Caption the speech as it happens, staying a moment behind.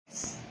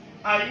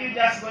Are you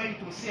just going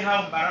to see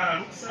how Mbale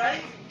looks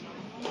like?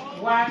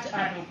 What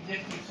are the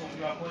objectives of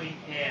your going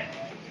there?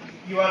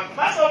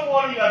 First of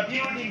all, you are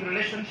building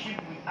relationship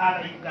with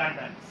other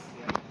Ugandans.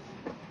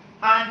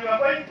 And you are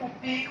going to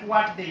pick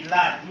what they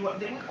learn. We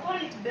call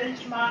it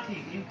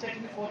benchmarking in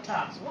technical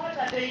terms. What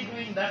are they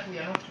doing that we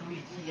are not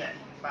doing here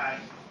in Mbale?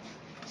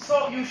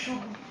 So you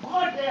should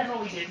go there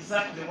knowing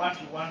exactly what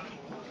you want to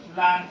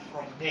learn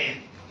from them.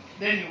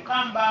 Then you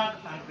come back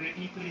and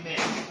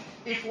re-implement.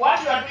 If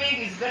what you are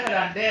doing is better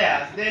than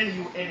theirs, then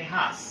you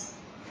enhance.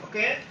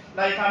 Okay?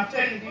 Like I'm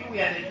telling you,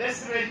 we are the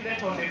best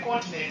regulator on the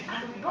continent,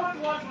 and we don't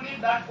want to leave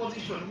that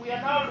position. We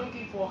are now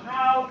looking for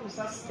how to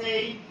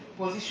sustain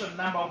position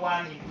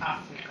 #1 in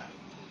Africa.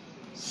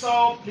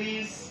 So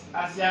please,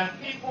 as young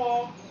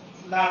people,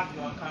 love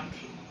your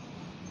country.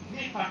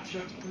 Be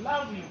patriotic.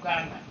 Love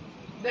Uganda.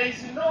 There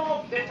is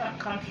no better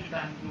country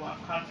than your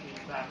country,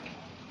 Uganda.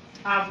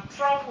 I've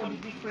traveled to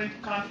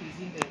different countries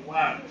in the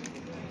world,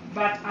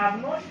 but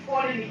I've not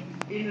fallen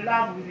in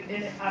love with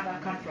any other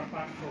country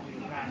apart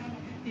from Uganda.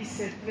 It's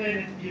a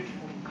very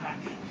beautiful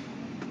country.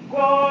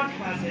 God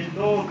has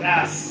endowed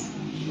us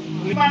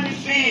with human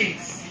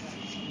beings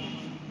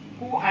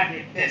who are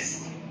the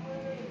best.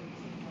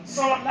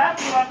 So love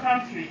your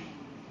country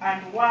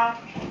and work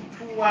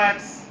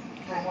towards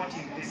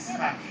promoting this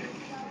country.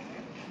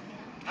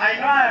 I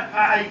know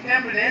I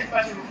came late,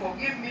 but you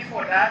forgive me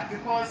for that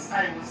because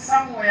I was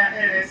somewhere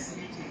else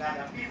meeting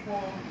other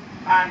people,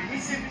 and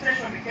this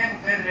invitation became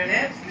very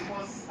late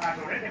because I'd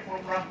already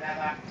programmed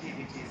other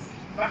activities.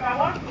 But I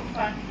want to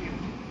thank you.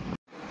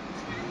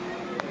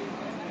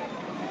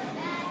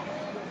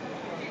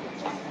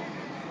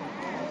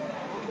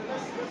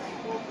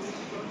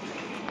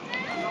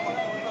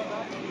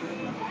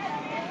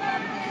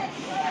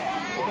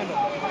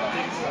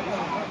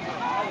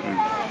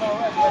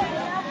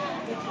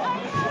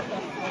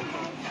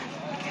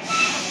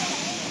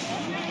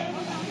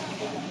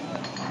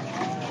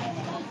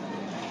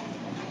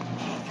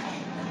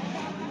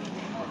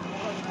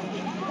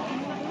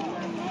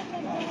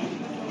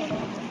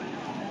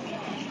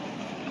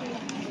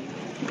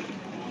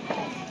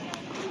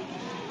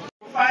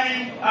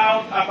 Find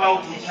out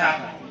about each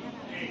other.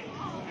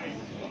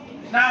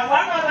 Now,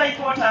 one other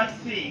important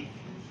thing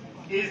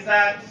is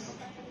that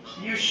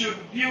you should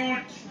build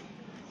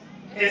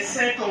a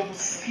set of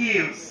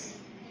skills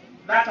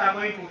that are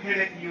going to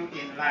help you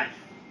in life.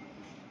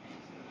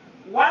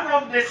 One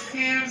of the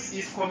skills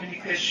is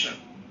communication.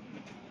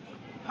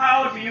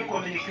 How do you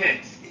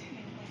communicate?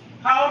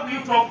 How do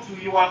you talk to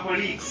your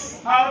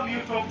colleagues? How do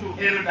you talk to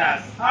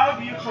elders? How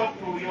do you talk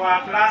to your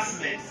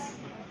classmates,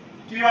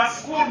 to your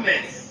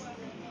schoolmates?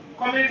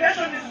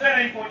 Communication is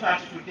very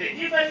important today.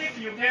 Even if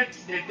you get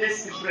the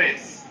best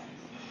grades,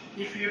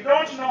 if you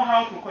don't know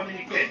how to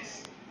communicate,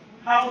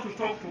 how to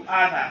talk to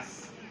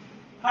others,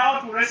 how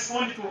to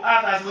respond to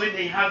others when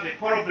they have a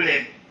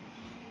problem,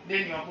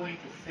 then you are going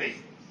to fail.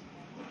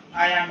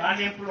 I am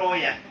an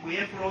employer. We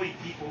employ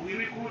people. We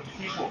recruit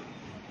people.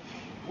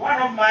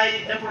 One of my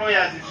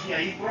employers is here.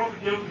 He brought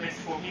documents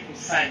for me to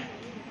sign.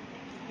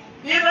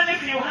 Even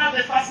if you have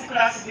a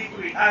first-class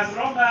degree, as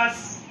long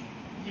as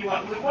we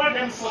call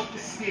them soft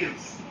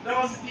skills.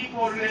 Those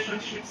people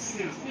relationship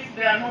skills. If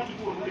they are not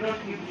good, we don't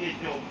give you a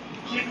job.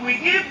 If we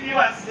give you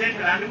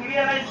accidental and we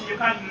realize you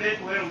can't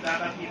relate well with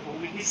other people,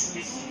 we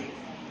dismiss you.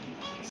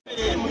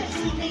 Going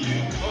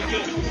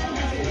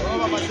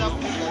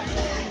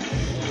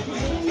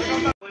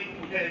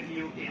to help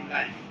you in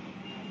life.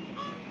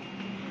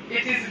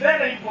 It is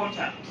very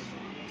important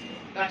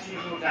that you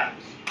do that.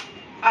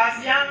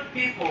 As young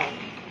people,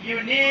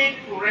 you need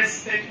to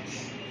respect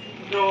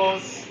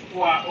those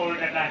who are older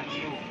than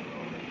you.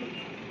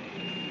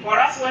 For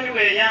us, when we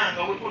were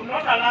young, we could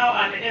not allow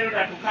an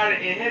elder to carry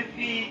a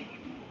heavy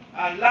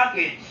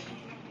luggage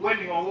when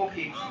you are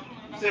walking,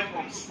 say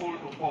from school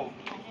to home.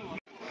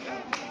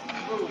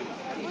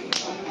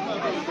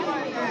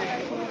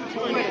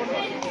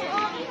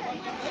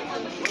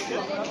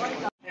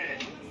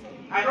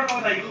 I don't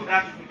know that you do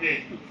that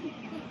today.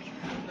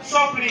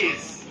 So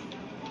please,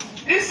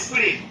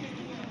 discipline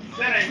is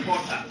very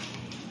important.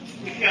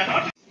 If you are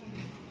not,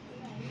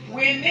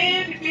 we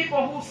need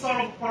people who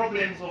solve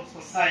problems of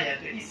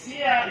society.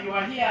 You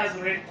are here as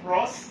Red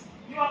Cross.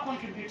 You are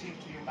contributing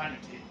to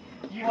humanity.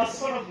 You are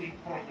solving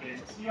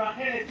problems. You are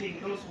helping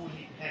those who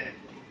need help.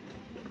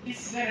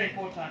 It's very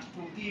important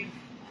to give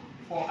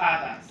for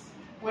others.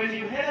 When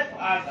you help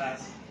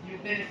others, you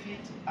benefit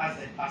as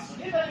a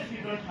person. Even if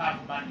you don't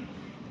have money,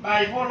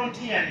 by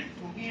volunteering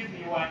to give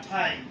your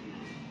time,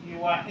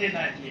 your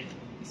energy,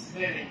 is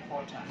very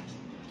important.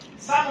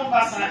 Some of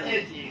us are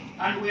aging,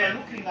 and we are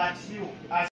looking at you as